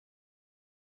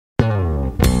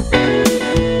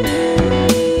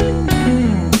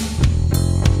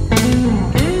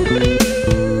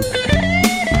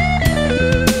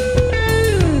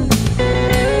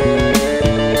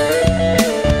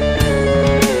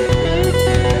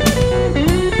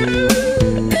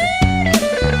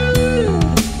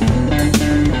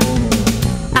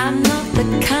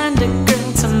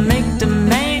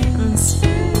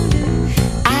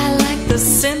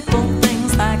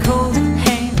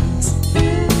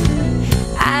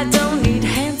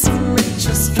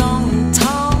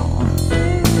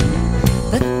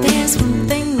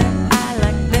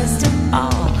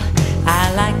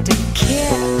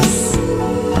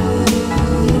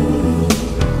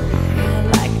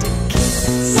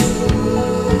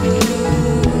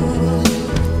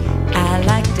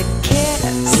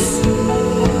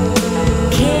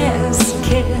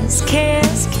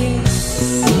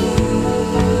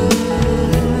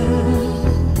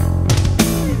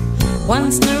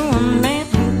once knew a man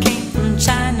who came from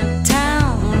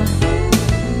Chinatown.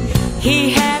 He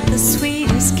had the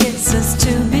sweetest kisses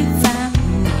to be found.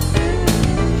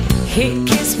 He'd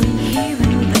kiss me here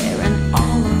and there and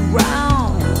all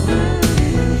around.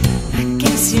 I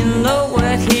guess you know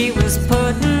what he was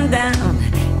putting down.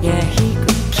 Yeah, he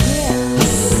could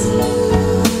kiss.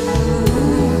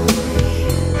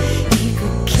 He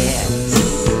could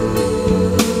kiss.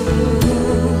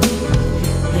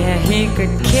 Yeah, he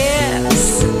could kiss.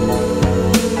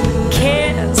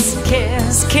 Kiss,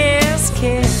 kiss, kiss.